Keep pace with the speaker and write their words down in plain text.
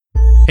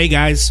Hey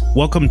guys,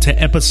 welcome to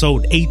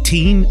episode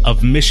 18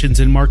 of Missions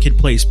and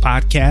Marketplace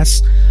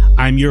Podcast.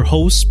 I'm your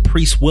host,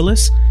 Priest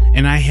Willis,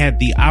 and I had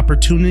the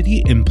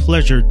opportunity and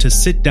pleasure to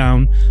sit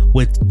down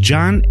with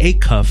John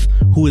Acuff,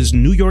 who is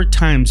New York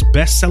Times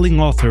best-selling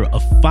author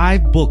of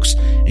 5 books,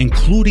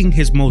 including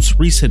his most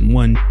recent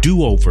one,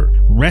 Do-Over,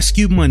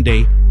 Rescue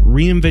Monday,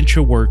 Reinvent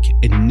Your Work,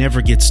 and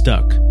Never Get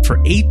Stuck.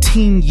 For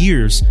 18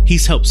 years,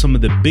 he's helped some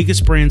of the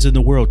biggest brands in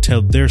the world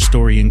tell their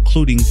story,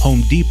 including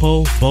Home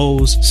Depot,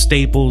 Bose,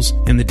 Staples,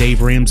 and the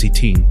Dave Ramsey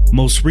team.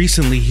 Most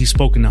recently, he's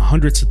spoken to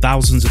hundreds of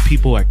thousands of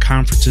people at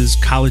conferences,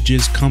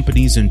 colleges,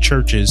 companies, and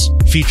churches.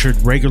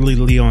 Featured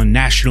regularly on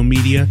national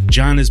media,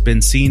 John has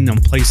been seen on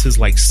places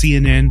like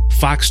CNN,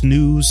 Fox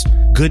News,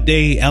 Good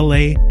Day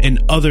LA,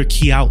 and other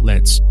key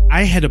outlets.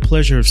 I had a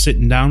pleasure of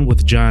sitting down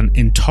with John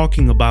and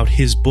talking about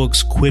his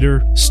books,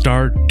 Quitter,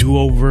 Start,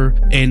 Do-Over,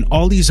 and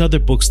all these other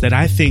books that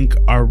I think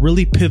are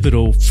really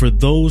pivotal for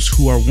those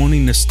who are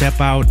wanting to step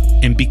out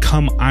and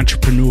become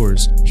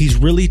entrepreneurs. He's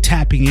really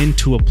tapping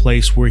into a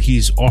place where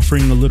he's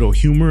offering a little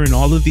humor in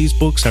all of these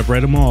books. I've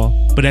read them all,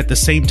 but at the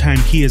same time,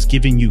 he is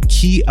giving you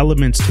key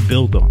elements to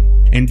build on.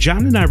 And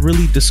John and I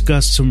really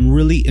discussed some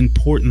really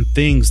important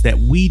things that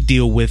we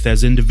deal with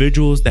as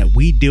individuals, that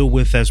we deal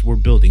with as we're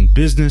building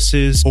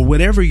businesses or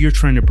whatever you're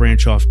trying to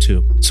branch off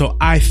to. So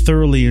I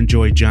thoroughly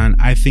enjoy John.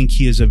 I think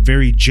he is a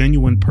very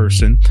genuine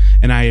person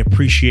and I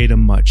appreciate him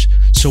much.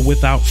 So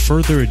without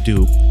further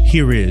ado,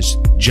 here is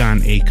John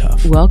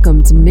Acuff.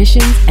 Welcome to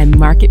Missions and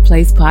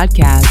Marketplace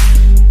Podcast.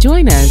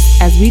 Join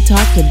us as we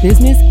talk to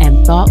business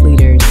and thought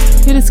leaders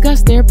to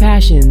discuss their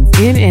passions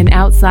in and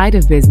outside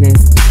of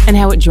business and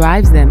how it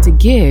drives them to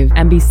give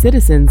and be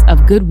citizens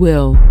of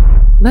goodwill.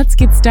 Let's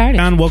get started.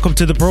 John, welcome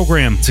to the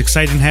program. It's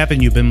exciting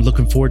having you. Been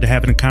looking forward to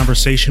having a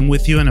conversation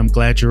with you, and I'm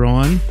glad you're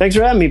on. Thanks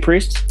for having me,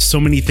 Priest. So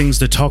many things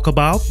to talk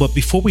about, but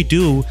before we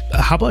do,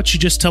 how about you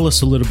just tell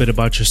us a little bit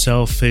about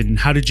yourself and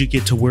how did you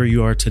get to where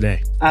you are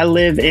today? I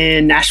live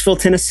in Nashville,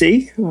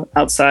 Tennessee,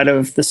 outside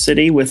of the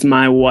city with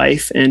my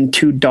wife and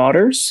 2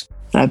 daughters.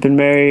 I've been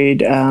married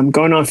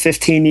going on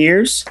 15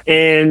 years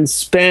and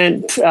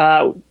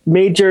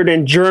majored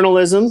in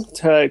journalism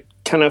to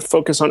kind of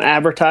focus on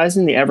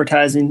advertising, the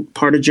advertising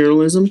part of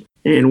journalism,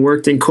 and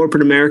worked in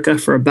corporate America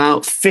for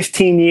about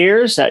 15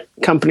 years at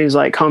companies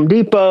like Home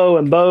Depot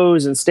and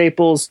Bose and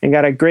Staples, and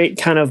got a great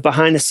kind of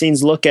behind the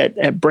scenes look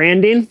at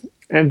branding.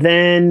 And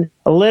then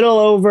a little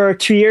over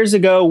 2 years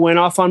ago, went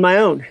off on my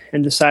own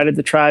and decided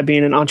to try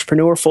being an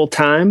entrepreneur full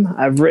time.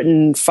 I've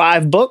written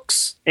 5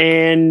 books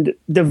and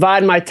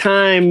divide my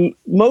time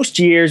most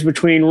years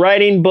between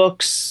writing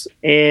books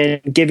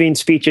and giving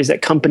speeches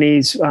at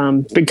companies,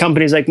 big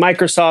companies like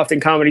Microsoft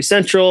and Comedy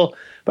Central,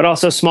 but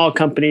also small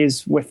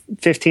companies with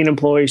 15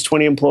 employees,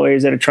 20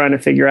 employees that are trying to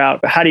figure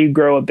out how do you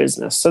grow a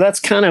business. So that's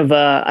kind of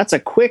that's a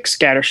quick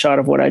scattershot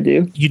of what I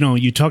do. You know,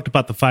 you talked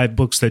about the 5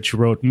 books that you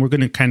wrote, and we're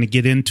going to kind of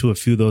get into a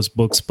few of those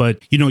books. But,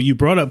 you know, you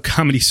brought up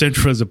Comedy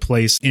Central as a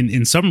place.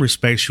 In some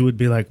respects, you would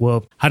be like,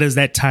 well, how does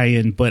that tie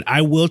in? But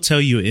I will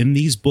tell you, in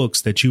these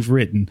books that you've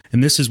written,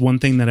 and this is one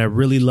thing that I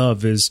really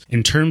love, is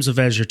in terms of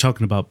as you're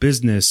talking about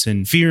business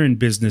and fear in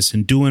business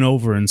and doing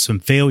over and some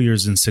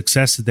failures and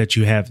successes that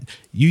you have,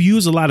 you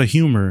use a lot of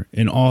humor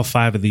in all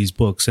 5 of these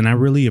books. And I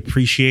really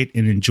appreciate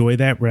and enjoy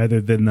that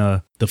rather than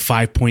the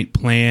 5-point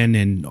plan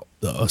and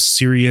a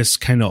serious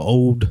kind of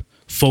old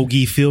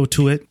fogey feel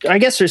to it. I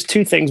guess there's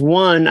 2 things.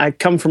 One, I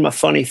come from a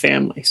funny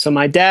family. So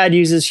my dad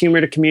uses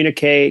humor to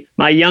communicate.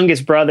 My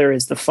youngest brother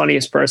is the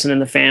funniest person in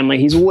the family.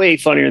 He's way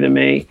funnier than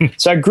me.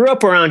 So I grew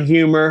up around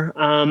humor.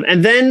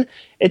 And then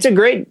it's a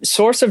great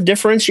source of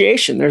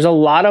differentiation. There's a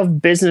lot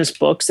of business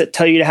books that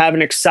tell you to have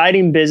an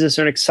exciting business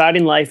or an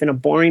exciting life in a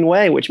boring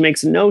way, which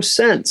makes no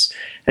sense.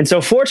 And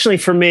so fortunately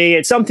for me,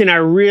 it's something I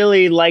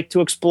really like to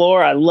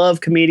explore. I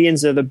love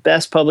comedians. They're the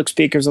best public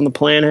speakers on the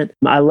planet.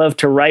 I love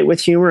to write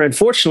with humor. And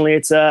fortunately,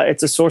 it's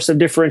a source of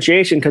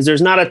differentiation because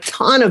there's not a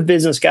ton of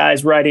business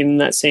guys writing in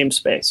that same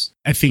space.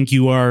 I think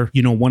you are,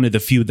 you know, one of the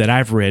few that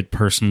I've read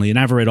personally, and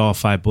I've read all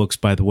 5 books,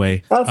 by the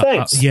way. Oh,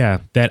 thanks.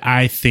 That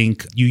I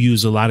think you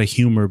use a lot of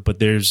humor, but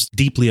there's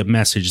deeply a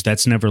message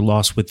that's never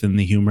lost within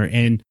the humor.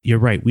 And you're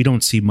right, we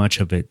don't see much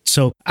of it.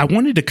 So I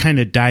wanted to kind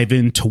of dive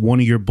into one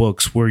of your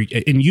books where,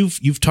 and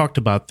you've talked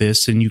about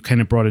this, and you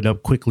kind of brought it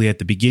up quickly at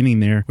the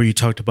beginning there, where you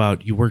talked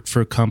about you worked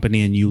for a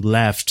company and you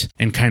left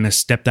and kind of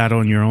stepped out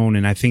on your own.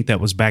 And I think that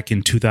was back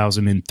in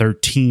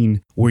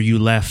 2013, where you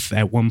left.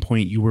 At one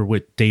point, you were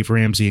with Dave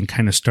Ramsey and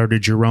kind of started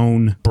your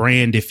own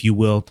brand, if you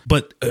will.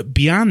 But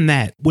beyond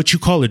that, what you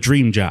call a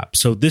dream job.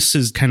 So this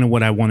is kind of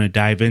what I want to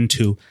dive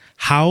into.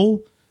 How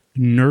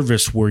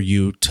nervous were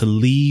you to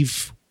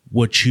leave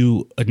what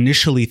you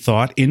initially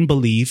thought and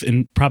believe,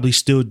 and probably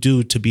still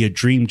do, to be a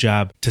dream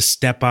job, to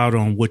step out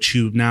on what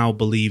you now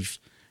believe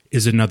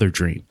is another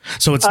dream?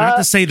 So it's not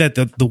to say that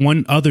the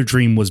one other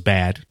dream was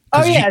bad.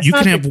 Oh yeah, it's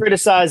not to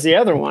criticize the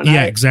other one.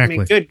 Yeah, exactly. I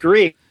mean, good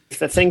grief.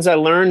 The things I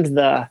learned,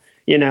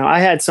 I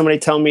had somebody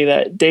tell me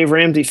that Dave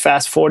Ramsey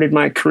fast forwarded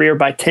my career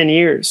by 10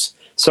 years.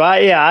 So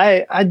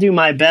I do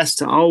my best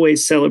to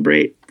always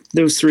celebrate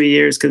those 3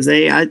 years because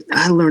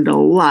I learned a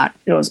lot.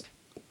 It was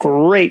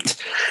great.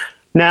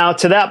 Now,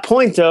 to that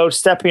point, though,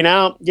 stepping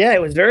out, yeah,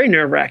 it was very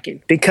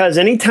nerve-wracking because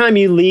anytime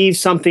you leave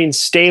something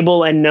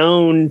stable and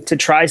known to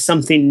try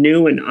something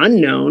new and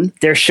unknown,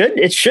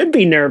 it should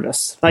be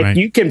nervous. Like right.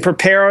 You can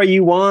prepare all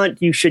you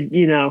want. You should,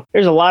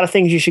 there's a lot of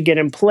things you should get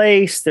in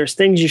place. There's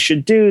things you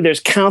should do. There's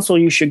counsel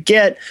you should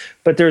get,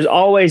 but there's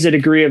always a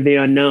degree of the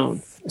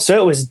unknown.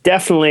 So it was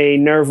definitely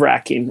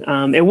nerve-wracking.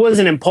 It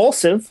wasn't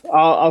impulsive,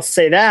 I'll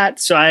say that.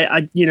 So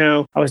I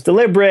was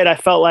deliberate. I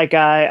felt like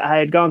I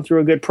had gone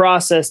through a good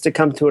process to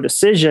come to a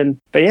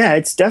decision. But yeah,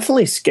 it's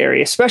definitely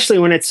scary, especially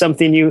when it's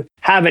something you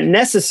haven't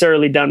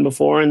necessarily done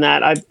before, and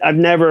that I've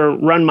never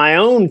run my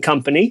own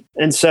company.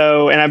 And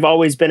I've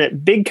always been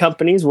at big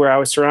companies where I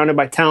was surrounded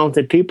by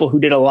talented people who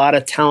did a lot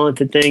of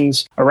talented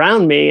things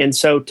around me. And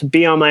so to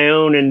be on my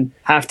own and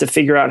have to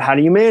figure out, how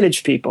do you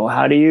manage people?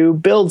 How do you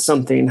build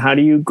something? How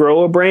do you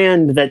grow a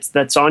brand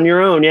that's on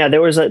your own? Yeah,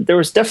 there was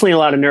definitely a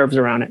lot of nerves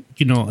around it.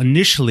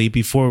 Initially,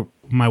 before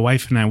my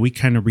wife and I, we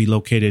kind of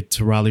relocated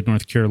to Raleigh,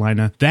 North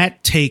Carolina.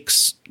 That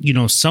takes,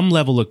 some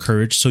level of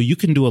courage. So you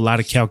can do a lot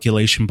of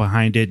calculation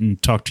behind it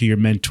and talk to your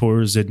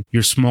mentors and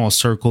your small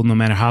circle, no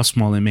matter how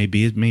small it may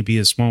be. It may be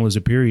as small as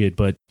a period,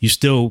 but you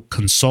still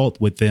consult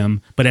with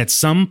them. But at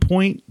some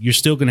point, you're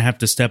still going to have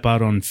to step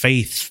out on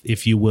faith,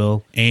 if you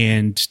will,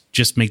 and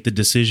just make the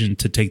decision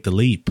to take the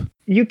leap.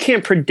 You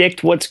can't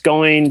predict what's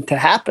going to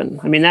happen.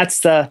 I mean,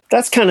 that's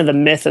kind of the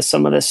myth of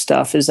some of this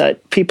stuff, is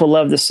that people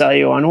love to sell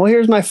you on, well,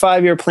 here's my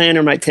 5-year plan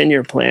or my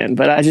 10-year plan.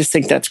 But I just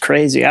think that's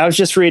crazy. I was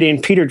just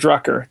reading Peter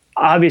Drucker,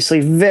 obviously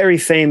very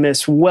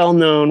famous,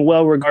 well-known,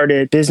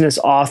 well-regarded business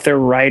author,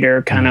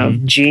 writer, kind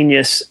of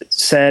genius,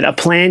 said a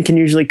plan can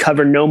usually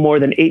cover no more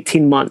than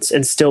 18 months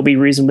and still be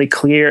reasonably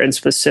clear and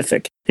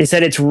specific. He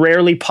said it's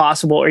rarely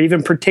possible or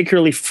even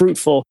particularly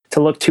fruitful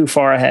to look too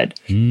far ahead.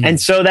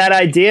 And so that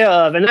idea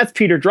of, and that's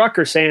Peter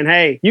Drucker saying,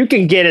 hey, you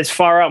can get as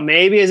far out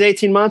maybe as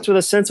 18 months with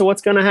a sense of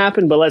what's going to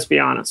happen, but let's be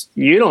honest,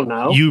 you don't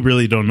know. You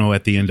really don't know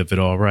at the end of it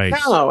all, right?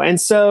 No.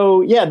 And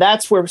so, yeah,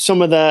 that's where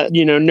some of the,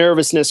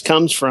 nervousness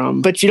comes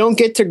from. But you don't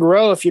get to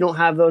grow if you don't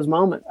have those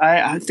moments.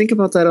 I think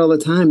about that all the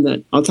time,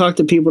 that I'll talk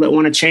to people that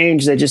want to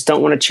change. They just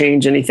don't want to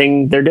change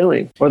anything they're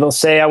doing. Or they'll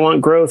say, I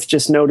want growth,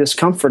 just no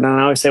discomfort. And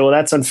I always say, well,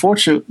 that's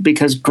unfortunate,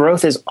 because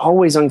growth is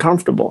always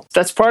uncomfortable.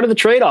 That's part of the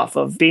trade-off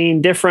of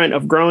being different,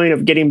 of growing,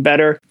 of getting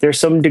better. There's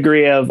some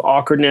degree of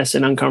awkwardness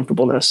and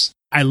uncomfortableness.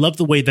 I love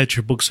the way that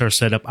your books are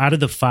set up. Out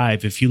of the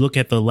 5, if you look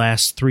at the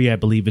last 3, I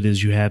believe it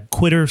is, you have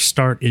Quitter,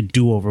 Start, and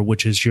Do Over,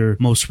 which is your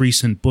most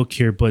recent book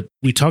here. But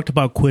we talked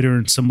about Quitter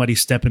and somebody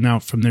stepping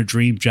out from their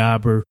dream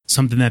job or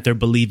something that they're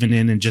believing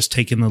in and just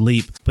taking the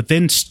leap. But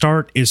then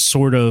Start is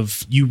sort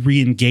of you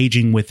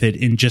re-engaging with it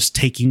and just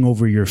taking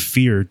over your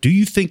fear. Do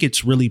you think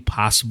it's really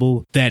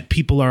possible that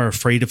people are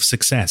afraid of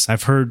success?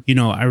 I've heard,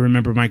 I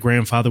remember my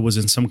grandfather was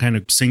in some kind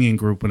of singing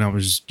group when I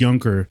was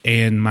younger,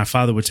 and my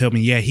father would tell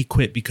me, yeah, he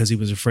quit because he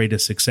was afraid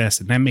of success.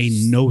 And that made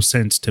no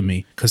sense to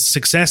me, because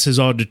success is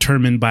all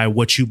determined by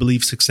what you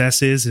believe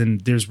success is,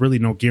 and there's really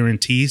no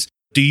guarantees.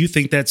 Do you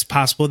think that's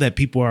possible, that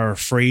people are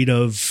afraid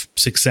of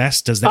success?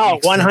 Does that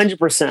make sense?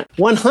 100%.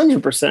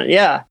 100%.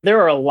 Yeah.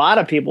 There are a lot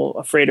of people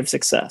afraid of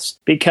success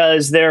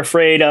because they're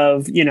afraid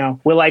of,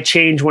 will I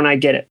change when I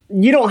get it?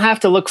 You don't have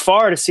to look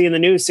far to see in the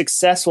news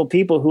successful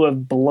people who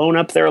have blown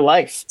up their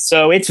life.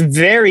 So it's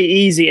very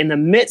easy in the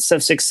midst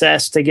of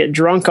success to get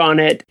drunk on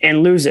it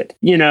and lose it.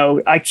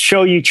 I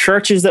show you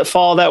churches that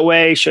fall that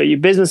way, show you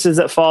businesses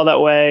that fall that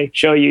way,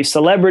 show you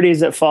celebrities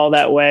that fall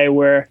that way,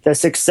 where the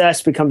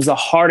success becomes the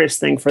hardest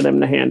thing for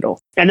them to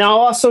handle. And I'll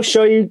also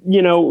show you,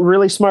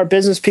 really smart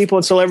business people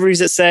and celebrities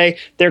that say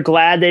they're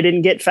glad they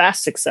didn't get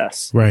fast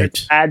success. Right.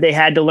 They're glad they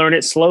had to learn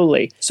it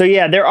slowly. So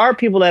yeah, there are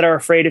people that are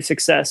afraid of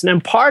success. And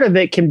then part of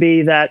it can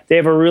be that they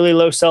have a really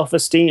low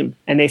self-esteem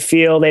and they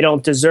feel they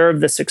don't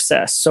deserve the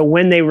success. So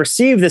when they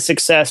receive the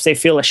success, they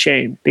feel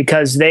ashamed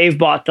because they've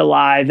bought the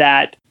lie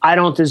that I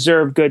don't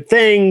deserve good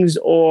things,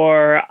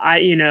 or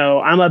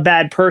I'm a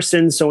bad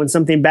person. So when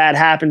something bad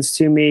happens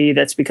to me,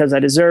 that's because I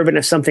deserve it. And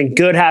if something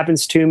good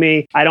happens to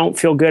me, I don't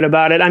feel good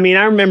about it. I mean,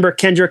 I remember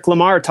Kendrick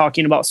Lamar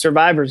talking about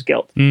survivor's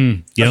guilt.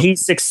 Yep. He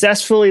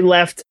successfully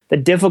left the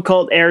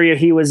difficult area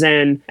he was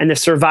in and the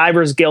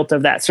survivor's guilt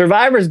of that.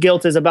 Survivor's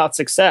guilt is about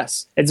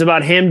success. It's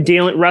about him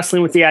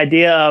wrestling with the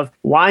idea of,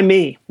 why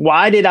me?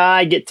 Why did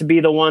I get to be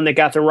the one that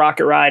got the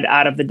rocket ride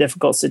out of the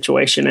difficult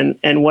situation?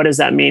 And what does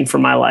that mean for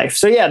my life?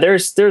 So yeah,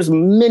 there's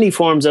many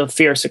forms of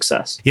fear of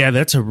success. Yeah,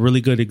 that's a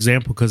really good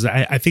example, because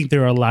I think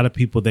there are a lot of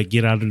people that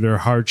get out of their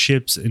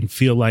hardships and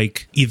feel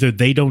like either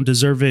they don't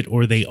deserve it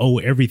or they owe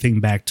everything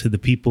back to the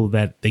people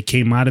that they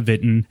came out of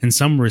it. And in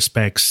some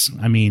respects,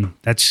 I mean,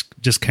 that's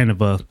just kind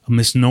of a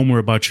misnomer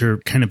about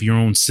your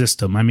own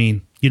system. I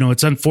mean,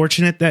 it's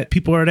unfortunate that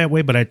people are that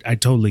way, but I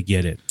totally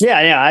get it.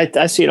 Yeah,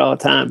 I see it all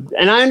the time.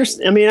 And I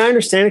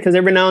understand it because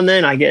every now and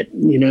then I get,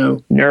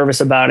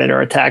 nervous about it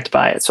or attacked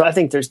by it. So I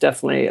think there's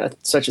definitely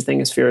such a thing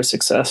as fear of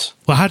success.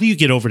 Well, how do you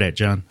get over that,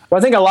 John? Well,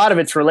 I think a lot of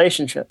it's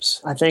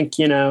relationships. I think,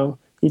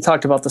 you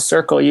talked about the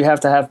circle. You have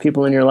to have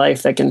people in your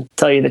life that can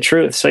tell you the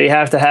truth. So you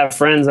have to have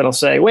friends that'll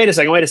say, wait a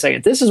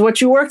second. This is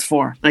what you worked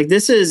for. Like,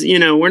 this is,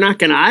 we're not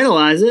going to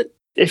idolize it.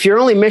 If your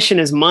only mission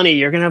is money,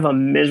 you're going to have a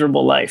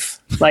miserable life.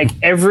 Like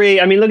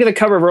look at the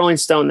cover of Rolling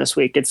Stone this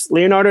week. It's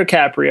Leonardo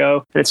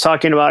DiCaprio, and it's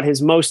talking about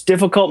his most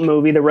difficult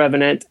movie, The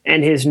Revenant,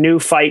 and his new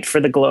fight for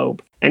the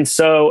globe. And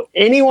so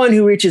anyone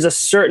who reaches a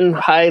certain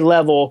high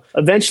level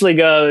eventually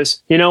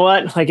goes, you know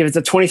what? Like, if it's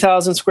a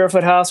 20,000 square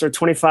foot house or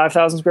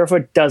 25,000 square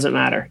foot, doesn't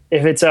matter.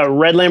 If it's a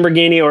red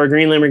Lamborghini or a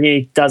green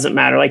Lamborghini, doesn't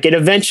matter. Like, it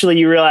eventually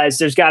you realize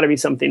there's got to be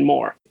something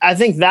more. I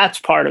think that's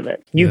part of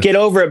it. You get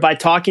over it by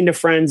talking to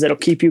friends that'll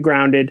keep you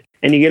grounded,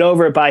 and you get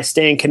over it by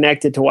staying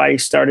connected to why you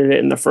started it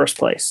in the first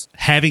place.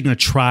 Having a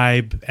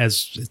tribe,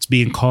 as it's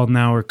being called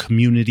now, or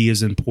community,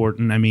 is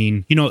important. I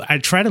mean, I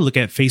try to look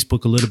at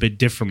Facebook a little bit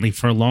differently.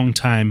 For a long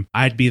time,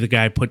 I'd be the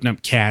guy putting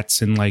up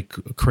cats and like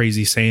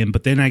crazy saying,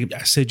 but then I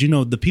said,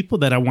 the people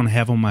that I want to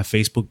have on my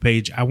Facebook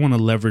page, I want to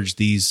leverage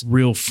these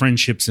real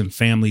friendships and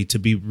family to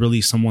be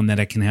really someone that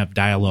I can have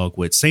dialogue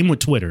with. Same with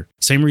Twitter.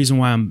 Same reason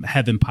why I'm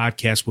having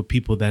podcasts with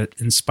people that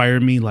inspire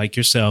me, like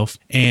yourself.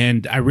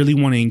 And I really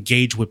want to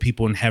engage with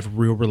people and have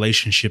real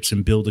relationships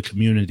and build a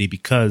community,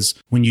 because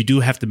when you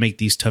do have to make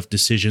these tough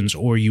decisions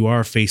or you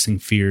are facing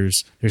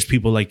fears, there's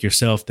people like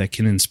yourself that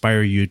can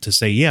inspire you to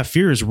say, yeah,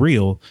 fear is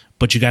real,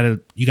 but you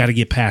gotta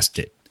get past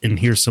it. And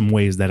here's some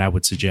ways that I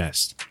would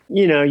suggest.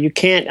 You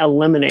can't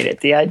eliminate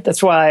it.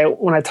 That's why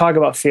when I talk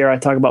about fear, I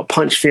talk about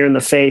punch fear in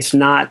the face,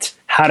 not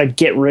how to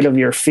get rid of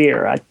your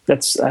fear. I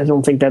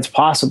don't think that's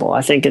possible.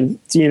 I think in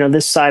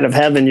this side of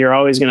heaven, you're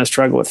always going to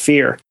struggle with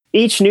fear.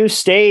 Each new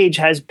stage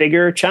has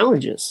bigger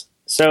challenges.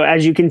 So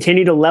as you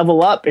continue to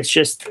level up, it's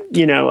just,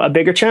 a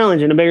bigger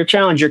challenge and a bigger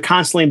challenge. You're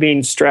constantly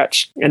being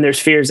stretched, and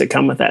there's fears that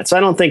come with that. So I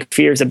don't think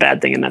fear is a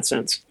bad thing in that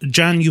sense.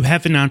 John, you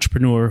have an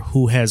entrepreneur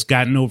who has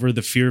gotten over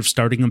the fear of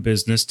starting a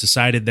business,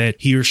 decided that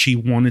he or she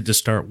wanted to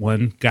start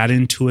one, got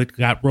into it,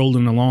 got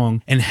rolling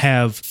along, and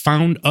have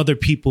found other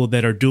people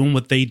that are doing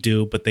what they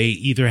do, but they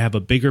either have a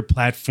bigger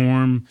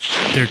platform,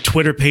 their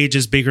Twitter page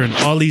is bigger, and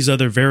all these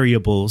other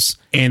variables.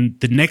 And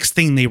the next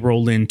thing they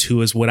roll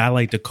into is what I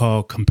like to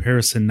call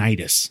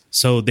comparisonitis.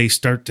 So they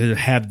start to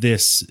have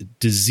this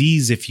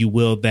disease, if you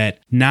will, that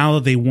now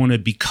they want to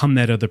become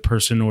that other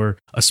person or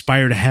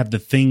aspire to have the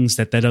things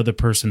that other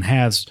person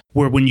has,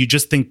 where when you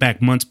just think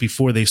back months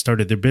before they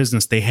started their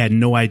business, they had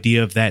no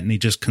idea of that and they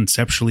just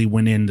conceptually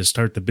went in to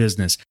start the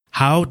business.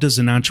 How does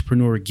an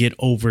entrepreneur get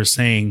over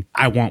saying,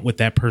 I want what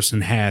that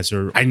person has,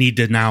 or I need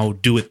to now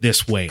do it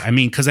this way? I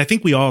mean, because I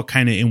think we all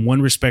kind of, in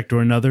one respect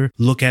or another,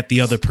 look at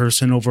the other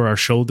person over our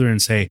shoulder and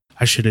say,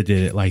 I should have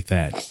did it like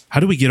that. How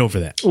do we get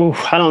over that? Ooh,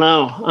 I don't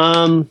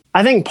know.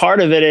 I think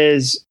part of it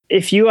is,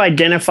 if you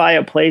identify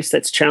a place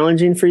that's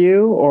challenging for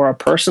you or a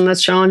person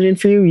that's challenging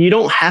for you, you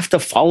don't have to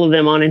follow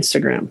them on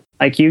Instagram.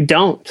 Like, you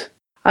don't.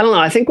 I don't know.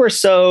 I think we're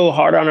so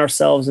hard on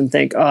ourselves and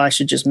think, I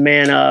should just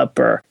man up,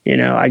 or,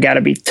 I got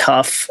to be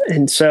tough.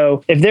 And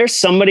so if there's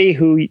somebody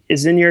who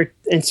is in your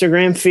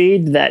Instagram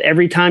feed that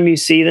every time you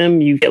see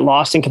them, you get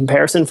lost in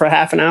comparison for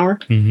half an hour,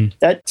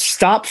 that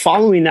stop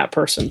following that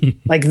person.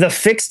 Like, the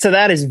fix to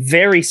that is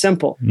very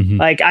simple.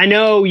 Like, I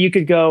know you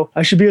could go,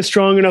 I should be a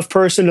strong enough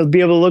person to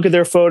be able to look at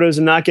their photos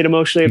and not get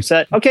emotionally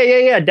upset.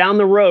 Okay, yeah, down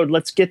the road,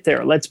 let's get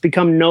there. Let's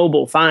become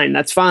noble. Fine,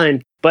 that's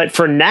fine. But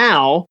for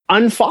now,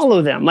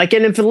 unfollow them. Like,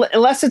 and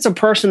unless it's a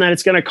person that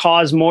it's going to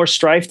cause more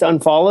strife to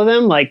unfollow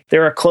them, like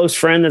they're a close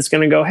friend that's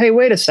going to go, hey,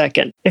 wait a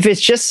second. If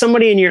it's just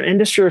somebody in your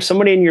industry or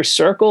somebody in your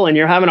circle and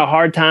you're having a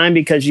hard time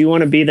because you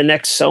want to be the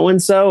next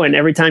so-and-so, and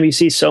every time you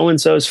see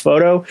so-and-so's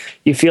photo,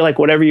 you feel like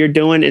whatever you're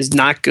doing is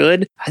not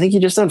good, I think you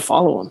just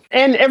unfollow them.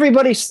 And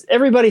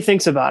everybody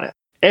thinks about it.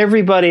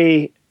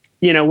 Everybody,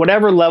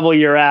 whatever level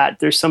you're at,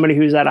 there's somebody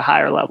who's at a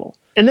higher level.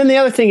 And then the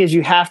other thing is,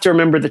 you have to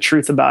remember the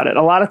truth about it.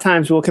 A lot of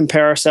times we'll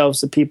compare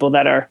ourselves to people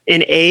that are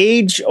in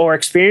age or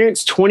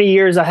experience 20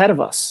 years ahead of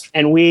us.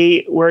 And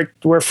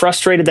we're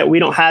frustrated that we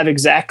don't have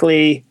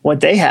exactly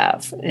what they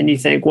have. And you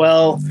think,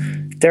 well,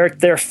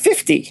 they're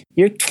 50.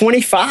 You're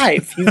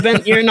 25.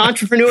 You're an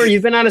entrepreneur.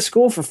 You've been out of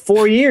school for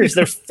 4 years.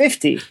 They're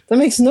 50. That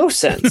makes no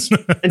sense.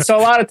 And so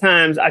a lot of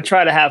times I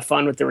try to have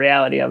fun with the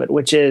reality of it,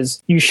 which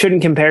is, you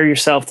shouldn't compare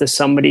yourself to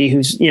somebody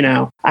who's,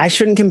 I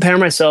shouldn't compare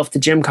myself to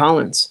Jim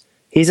Collins.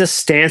 He's a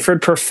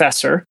Stanford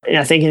professor,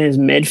 I think in his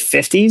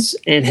mid-50s,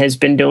 and has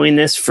been doing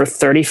this for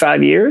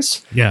 35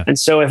 years. Yeah. And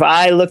so if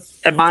I look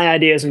at my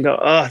ideas and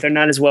go, they're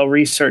not as well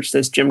researched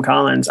as Jim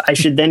Collins, I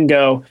should then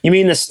go, you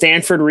mean the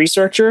Stanford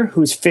researcher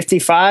who's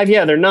 55?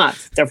 Yeah, they're not.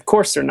 Of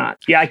course they're not.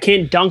 Yeah, I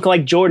can't dunk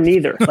like Jordan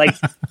either. Like,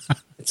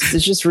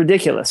 it's just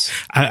ridiculous.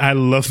 I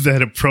love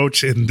that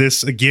approach. And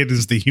this, again,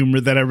 is the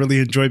humor that I really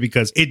enjoy,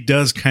 because it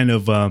does kind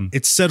of,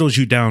 it settles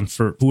you down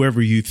for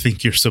whoever you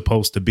think you're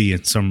supposed to be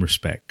in some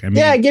respect. I mean,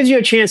 yeah, it gives you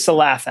a chance to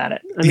laugh at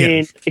it. I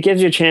mean, it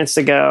gives you a chance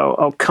to go,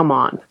 oh, come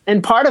on.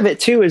 And part of it,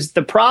 too, is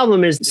the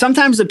problem is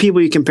sometimes the people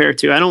you compare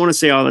to, I don't want to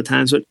say all the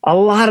times, but a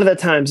lot of the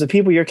times the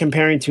people you're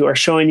comparing to are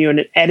showing you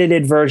an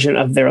edited version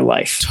of their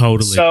life.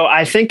 Totally. So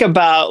I think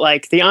about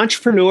like the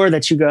entrepreneur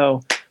that you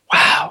go,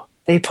 wow,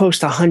 they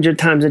post 100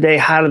 times a day.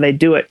 How do they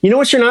do it? You know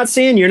what you're not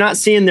seeing? You're not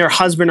seeing their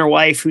husband or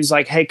wife who's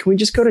like, hey, can we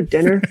just go to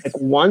dinner like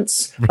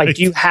once? Right. Like,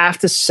 do you have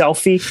to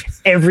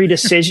selfie every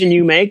decision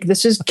you make?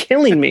 This is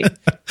killing me.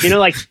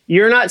 Like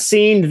you're not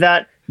seeing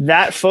that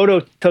photo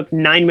took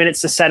 9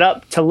 minutes to set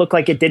up to look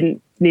like it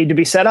didn't need to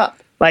be set up.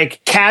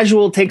 Like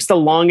casual takes the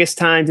longest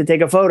time to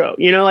take a photo,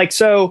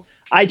 so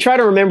I try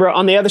to remember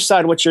on the other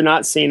side what you're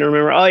not seeing.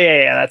 Remember, oh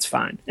yeah, that's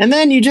fine. And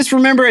then you just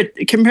remember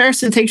it.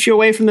 Comparison takes you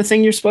away from the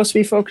thing you're supposed to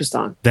be focused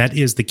on. That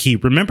is the key.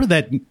 Remember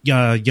that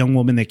young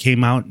woman that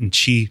came out and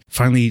she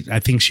finally,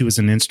 I think she was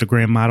an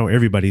Instagram model.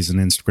 Everybody's an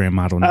Instagram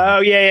model now. Oh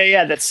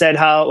yeah. That said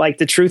how like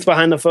the truth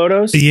behind the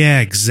photos.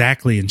 Yeah,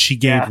 exactly. And she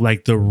gave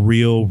like the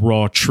real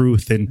raw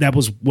truth. And that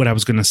was what I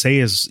was going to say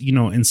is,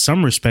 in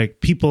some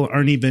respect, people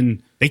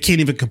they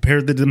can't even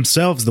compare to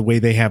themselves the way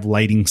they have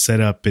lighting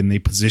set up and they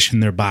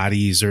position their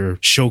bodies or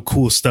show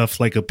cool stuff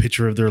like a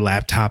picture of their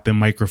laptop and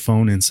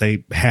microphone and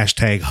say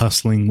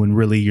 #hustling when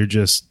really you're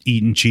just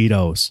eating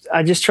Cheetos.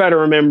 I just try to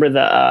remember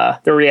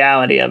the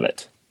reality of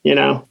it.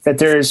 That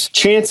there's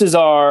chances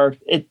are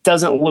it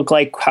doesn't look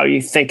like how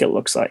you think it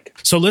looks like.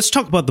 So let's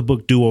talk about the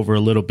book Do-Over a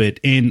little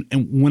bit. And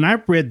when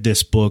I read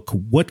this book,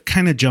 what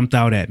kind of jumped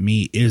out at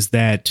me is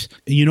that,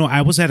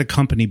 I was at a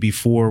company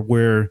before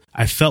where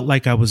I felt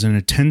like I was in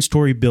a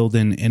 10-story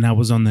building and I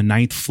was on the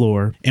 9th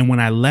floor. And when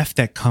I left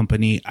that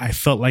company, I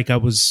felt like I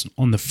was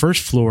on the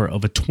first floor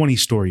of a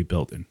 20-story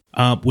building.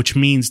 Which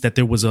means that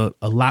there was a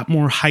lot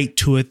more height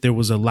to it. There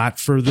was a lot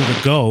further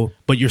to go,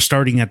 but you're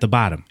starting at the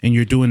bottom and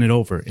you're doing it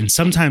over. And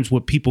sometimes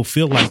what people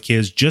feel like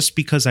is just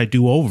because I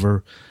do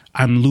over,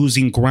 I'm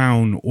losing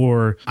ground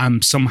or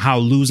I'm somehow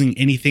losing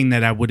anything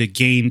that I would have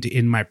gained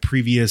in my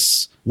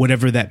previous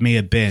whatever that may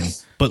have been.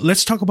 But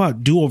let's talk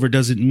about do-over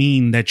doesn't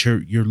mean that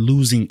you're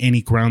losing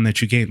any ground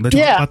that you gained. Let's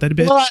talk about that a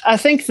bit. Well, I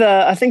think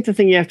the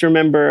thing you have to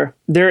remember,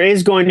 there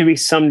is going to be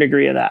some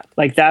degree of that.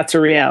 Like that's a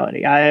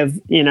reality.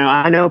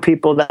 I know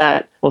people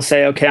that will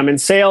say, okay, I'm in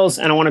sales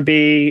and I want to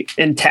be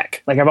in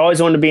tech. Like I've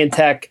always wanted to be in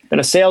tech, been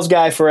a sales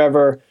guy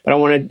forever, but I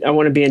want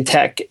to be in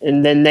tech.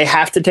 And then they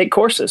have to take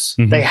courses.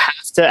 Mm-hmm. They have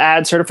to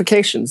add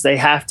certifications.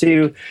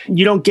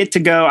 You don't get to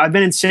go, I've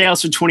been in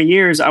sales for 20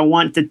 years. I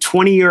want the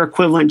 20-year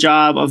equivalent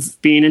job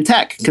of being in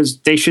tech because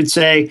they should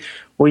say,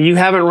 well, you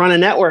haven't run a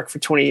network for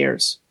 20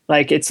 years.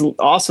 Like it's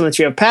awesome that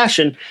you have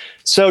passion.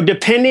 So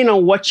depending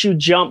on what you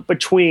jump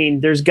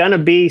between, there's going to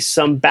be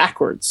some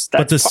backwards.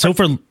 But the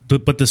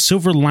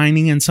silver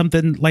lining in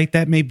something like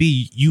that may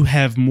be you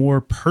have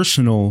more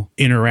personal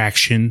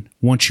interaction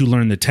once you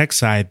learn the tech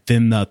side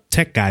than the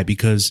tech guy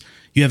because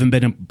you haven't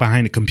been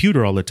behind a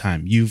computer all the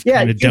time. You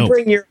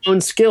bring your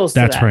own skills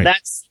to that. Right.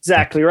 That's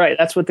exactly right.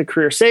 That's what the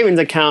career savings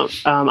account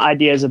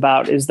idea is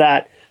about, is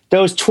that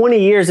those 20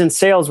 years in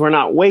sales were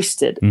not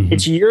wasted. Mm-hmm.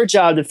 It's your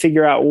job to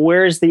figure out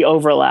where's the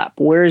overlap,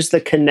 where's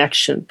the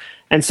connection.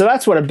 And so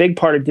that's what a big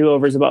part of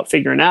Do-Over is about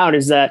figuring out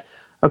is that,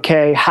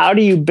 okay, how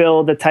do you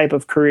build the type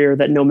of career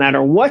that no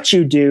matter what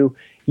you do,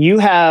 you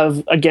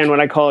have, again,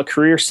 what I call a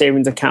career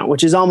savings account,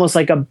 which is almost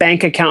like a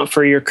bank account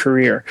for your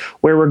career,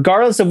 where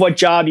regardless of what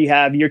job you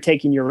have, you're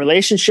taking your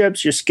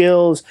relationships, your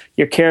skills,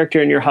 your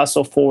character, and your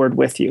hustle forward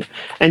with you.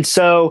 And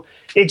so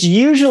it's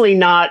usually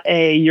not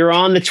you're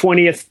on the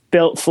 20th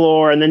built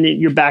floor and then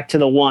you're back to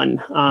the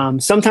 1.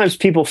 Sometimes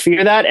people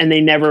fear that and they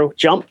never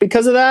jump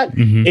because of that.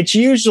 Mm-hmm. It's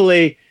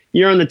usually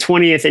you're on the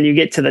 20th and you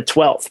get to the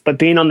 12th, but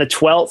being on the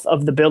 12th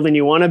of the building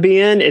you want to be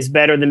in is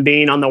better than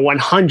being on the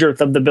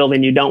 100th of the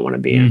building you don't want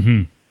to be in.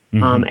 Mm-hmm.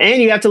 Mm-hmm.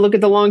 And you have to look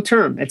at the long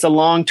term. It's a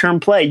long-term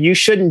play. You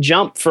shouldn't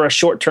jump for a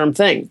short-term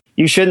thing.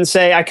 You shouldn't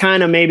say, I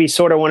kind of maybe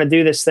sort of want to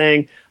do this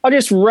thing. I'll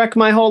just wreck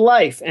my whole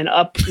life and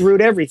uproot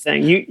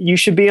everything. You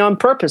should be on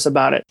purpose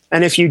about it.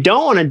 And if you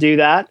don't want to do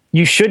that,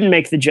 you shouldn't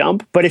make the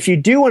jump. But if you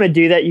do want to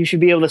do that, you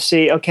should be able to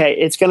see, okay,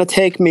 it's going to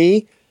take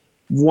me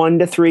 1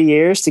 to 3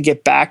 years to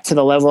get back to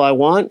the level I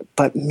want.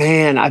 But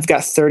man, I've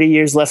got 30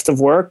 years left of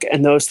work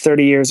and those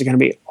 30 years are going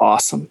to be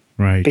awesome.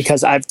 Right.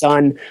 Because I've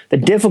done the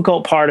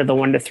difficult part of the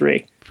 1 to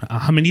 3.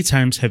 How many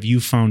times have you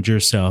found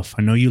yourself?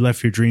 I know you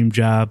left your dream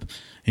job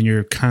and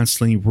you're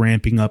constantly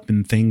ramping up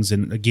in things.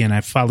 And again,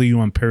 I follow you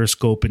on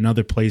Periscope and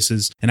other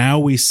places. And I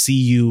always see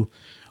you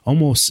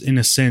almost in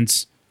a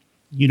sense,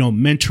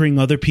 mentoring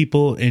other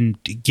people and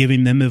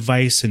giving them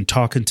advice and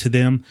talking to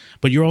them.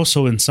 But you're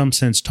also in some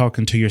sense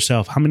talking to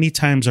yourself. How many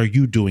times are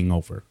you doing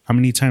over? How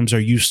many times are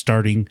you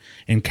starting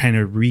and kind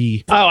of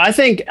I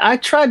think I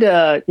tried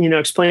to,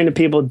 explain to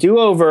people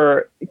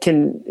do-over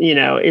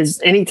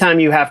is anytime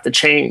you have to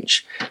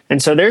change.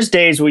 And so there's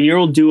days where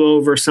you'll do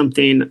over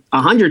something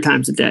 100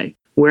 times a day,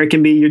 where it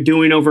can be you're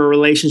doing over a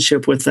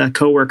relationship with a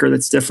coworker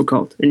that's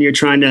difficult and you're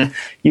trying to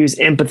use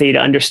empathy to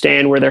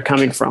understand where they're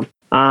coming from.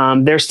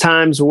 There's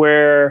times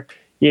where,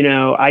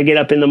 I get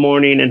up in the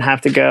morning and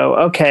have to go,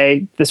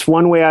 okay, this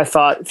one way I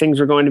thought things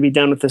were going to be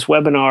done with this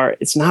webinar,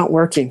 it's not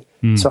working.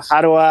 So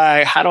how do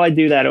I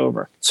do that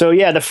over? So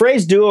yeah, the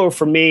phrase do-over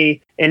for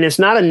me, and it's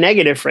not a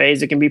negative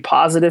phrase, it can be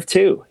positive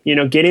too.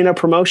 Getting a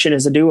promotion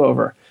is a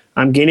do-over.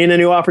 Gaining a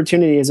new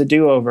opportunity is a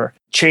do-over.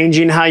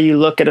 Changing how you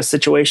look at a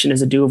situation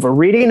is a do-over.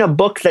 Reading a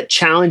book that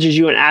challenges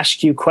you and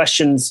asks you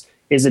questions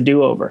is a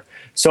do-over.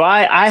 So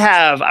I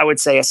have, I would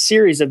say, a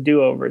series of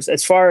do-overs.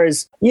 As far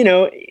as,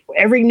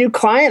 every new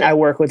client I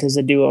work with is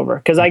a do-over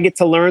because I get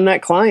to learn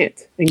that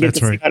client and get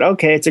see that,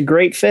 okay, it's a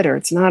great fit or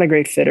it's not a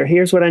great fit or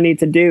here's what I need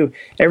to do.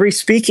 Every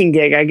speaking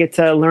gig, I get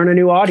to learn a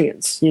new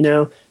audience.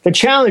 The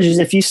challenge is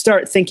if you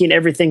start thinking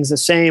everything's the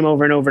same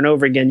over and over and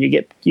over again,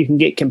 you can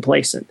get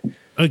complacent.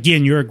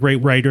 Again, you're a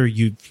great writer.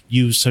 You've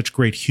used such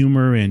great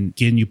humor, and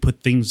again, you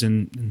put things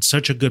in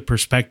such a good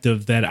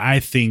perspective that I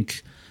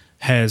think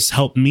has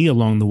helped me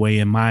along the way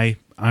in my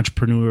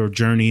entrepreneurial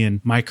journey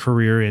and my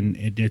career. And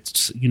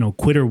it's,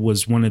 Quitter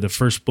was one of the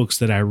first books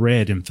that I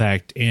read, in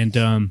fact,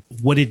 and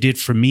what it did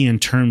for me in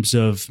terms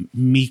of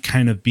me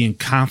kind of being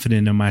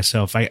confident in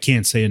myself. I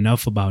can't say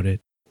enough about it.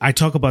 I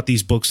talk about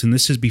these books, and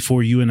this is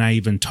before you and I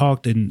even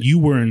talked, and you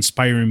were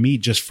inspiring me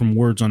just from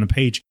words on a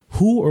page.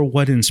 Who or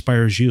what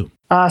inspires you?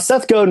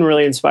 Seth Godin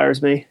really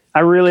inspires me. I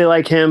really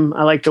like him.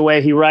 I like the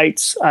way he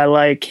writes. I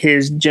like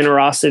his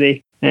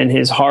generosity and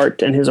his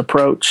heart and his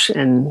approach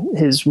and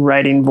his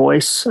writing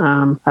voice.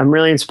 I'm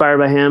really inspired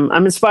by him.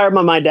 I'm inspired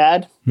by my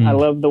dad. I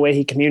love the way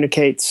he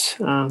communicates.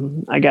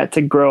 I got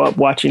to grow up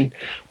watching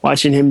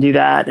him do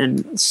that,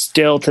 and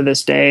still to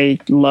this day,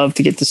 love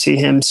to get to see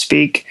him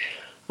speak.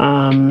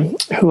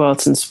 Who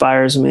else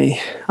inspires me?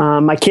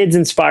 My kids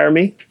inspire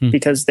me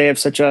because they have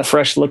such a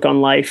fresh look on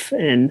life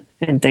and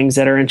things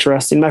that are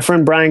interesting. My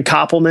friend Brian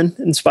Koppelman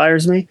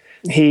inspires me.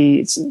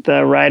 He's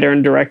the writer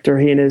and director.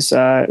 He and his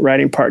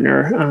writing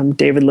partner,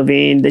 David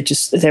Levine, they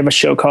have a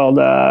show called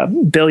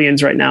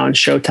Billions right now on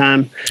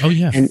Showtime. Oh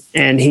yeah,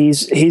 and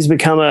he's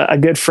become a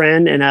good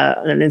friend and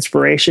an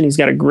inspiration. He's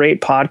got a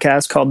great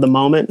podcast called The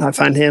Moment. I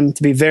find him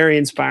to be very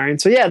inspiring.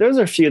 So yeah, those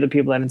are a few of the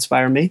people that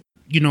inspire me.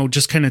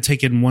 Just kind of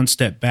taking one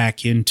step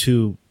back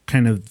into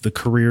kind of the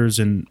careers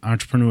and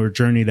entrepreneur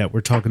journey that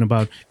we're talking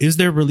about. Is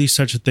there really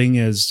such a thing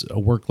as a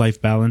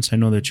work-life balance? I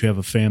know that you have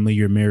a family,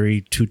 you're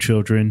married, 2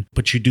 children,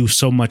 but you do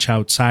so much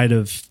outside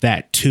of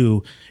that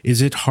too.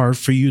 Is it hard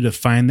for you to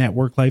find that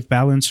work-life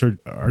balance, or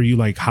are you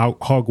like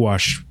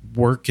hogwash,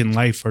 work and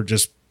life are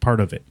just part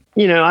of it?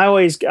 I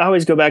always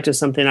go back to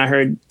something I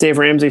heard Dave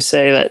Ramsey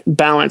say, that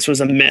balance was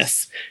a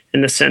myth,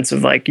 in the sense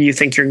of like, you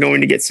think you're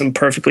going to get some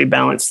perfectly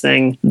balanced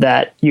thing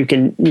that you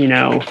can,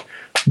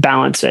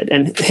 balance it.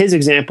 And his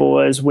example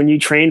was, when you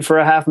train for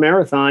a half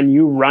marathon,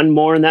 you run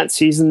more in that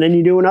season than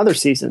you do in other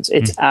seasons.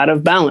 It's out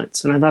of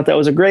balance. And I thought that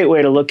was a great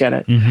way to look at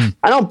it.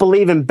 I don't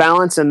believe in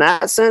balance in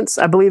that sense.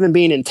 I believe in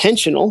being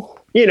intentional.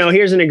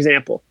 Here's an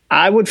example.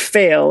 I would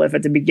fail if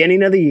at the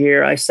beginning of the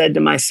year I said to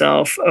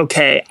myself,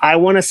 okay, I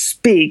want to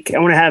speak. I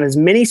want to have as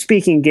many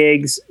speaking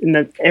gigs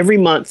every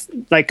month.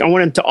 Like, I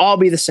want them to all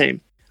be the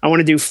same. I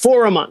want to do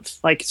 4 a month.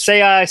 Like,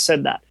 say I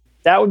said that.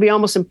 That would be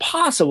almost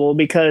impossible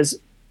because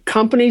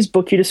companies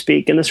book you to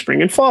speak in the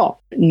spring and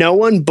fall. No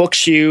one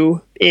books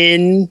you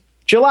in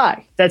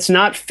July. That's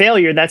not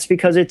failure. That's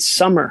because it's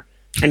summer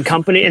and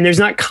there's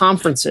not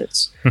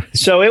conferences.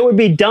 So it would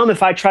be dumb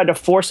if I tried to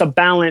force a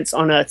balance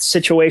on a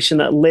situation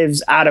that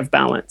lives out of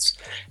balance.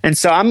 And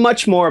so I'm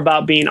much more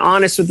about being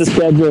honest with the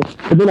schedule,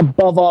 but then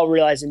above all,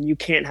 realizing you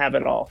can't have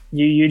it all.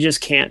 You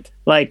just can't.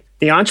 Like,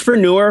 the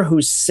entrepreneur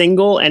who's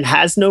single and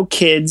has no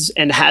kids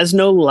and has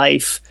no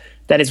life,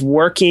 that is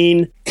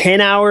working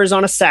 10 hours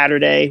on a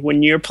Saturday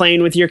when you're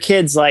playing with your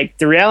kids, like,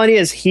 the reality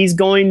is he's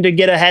going to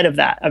get ahead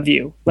of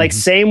you. Like,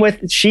 same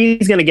with,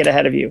 she's going to get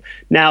ahead of you.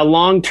 Now,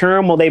 long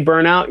term, will they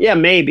burn out? Yeah,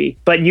 maybe,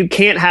 but you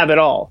can't have it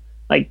all.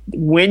 Like,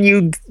 when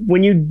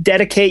you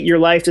dedicate your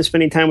life to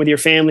spending time with your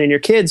family and your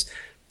kids,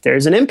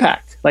 there's an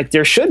impact. Like,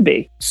 there should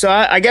be. So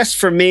I guess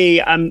for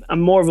me, I'm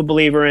more of a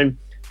believer in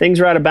things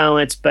are out of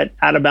balance, but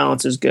out of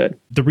balance is good.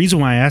 The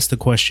reason why I asked the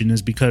question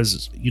is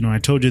because, I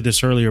told you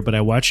this earlier, but I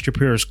watched your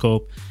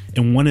Periscope,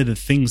 and one of the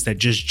things that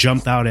just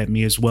jumped out at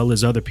me, as well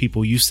as other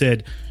people, you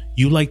said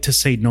you like to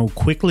say no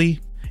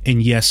quickly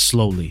and yes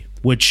slowly,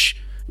 which,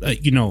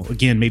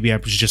 again, maybe I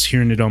was just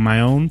hearing it on my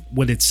own.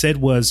 What it said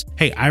was,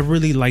 hey, I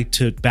really like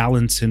to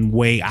balance and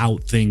weigh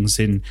out things.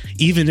 And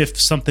even if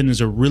something is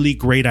a really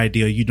great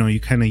idea, you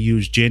kind of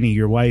use Jenny,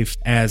 your wife,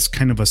 as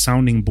kind of a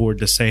sounding board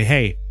to say,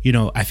 hey,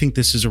 I think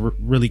this is a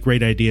really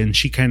great idea. And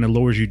she kind of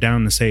lowers you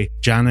down to say,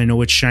 John, I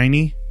know it's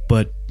shiny,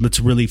 but let's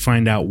really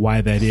find out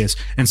why that is.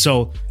 And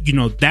so,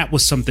 that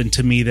was something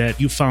to me that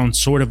you found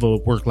sort of a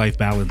work-life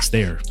balance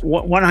there.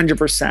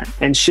 100%.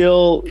 And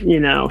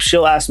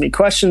she'll ask me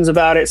questions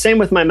about it. Same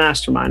with my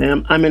mastermind.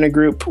 And I'm in a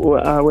group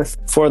with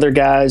 4 other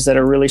guys that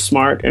are really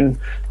smart, and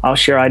I'll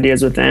share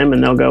ideas with them,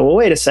 and they'll go, well,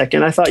 wait a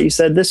second, I thought you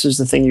said this was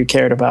the thing you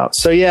cared about.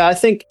 So yeah, I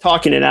think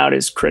talking it out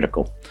is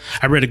critical.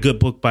 I read a good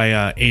book by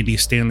Andy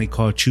Stanley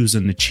called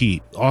Choosing to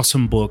Cheat.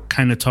 Awesome book,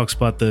 kind of talks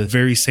about the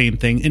very same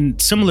thing. And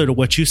similar to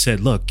what you said,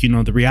 look,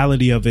 the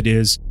reality of it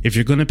is, if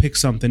you're going to pick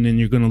something and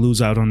you're going to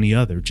lose out on the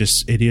other,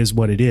 just it is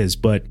what it is.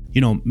 But,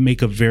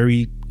 make a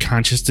very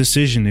conscious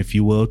decision, if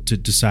you will, to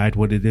decide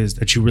what it is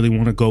that you really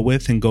want to go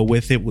with, and go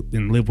with it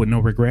and live with no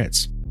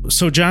regrets.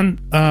 So, John,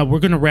 we're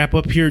going to wrap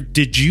up here.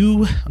 Did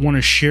you want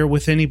to share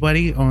with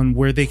anybody on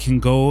where they can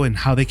go and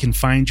how they can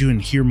find you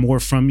and hear more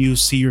from you,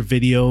 see your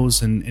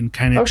videos, and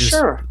kind of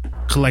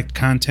collect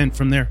content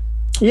from there?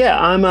 Yeah,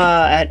 I'm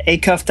at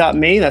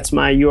acuff.me. That's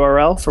my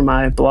URL for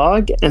my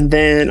blog. And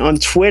then on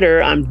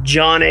Twitter, I'm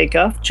John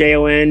Acuff,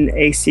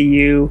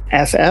 JONACUFF.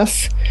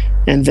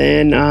 And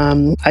then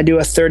I do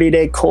a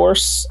 30-day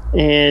course,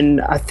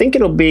 and I think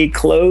it'll be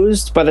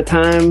closed by the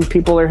time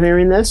people are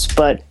hearing this,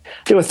 but I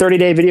do a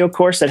 30-day video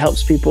course that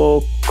helps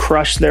people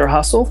crush their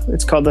hustle.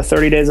 It's called the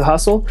 30 Days of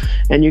Hustle,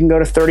 and you can go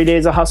to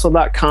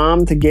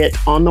 30daysofhustle.com to get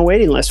on the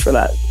waiting list for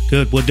that.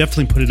 Good. We'll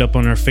definitely put it up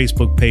on our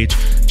Facebook page.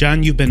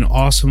 John, you've been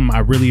awesome. I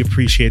really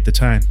appreciate the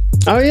time.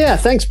 Oh, yeah.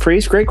 Thanks,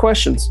 Priest. Great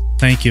questions.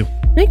 Thank you.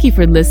 Thank you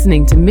for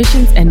listening to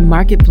Missions and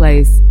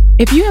Marketplace.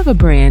 If you have a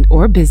brand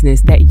or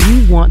business that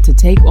you want to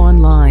take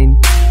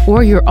online,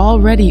 or you're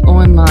already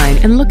online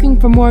and looking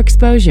for more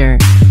exposure,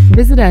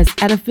 visit us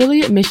at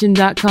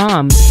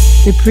affiliatemission.com,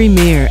 the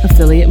premier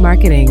affiliate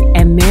marketing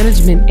and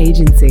management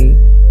agency.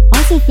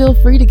 Also, feel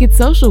free to get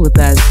social with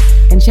us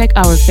and check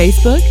our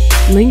Facebook,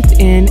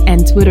 LinkedIn,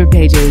 and Twitter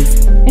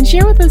pages, and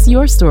share with us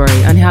your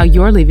story on how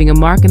you're leaving a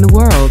mark in the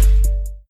world.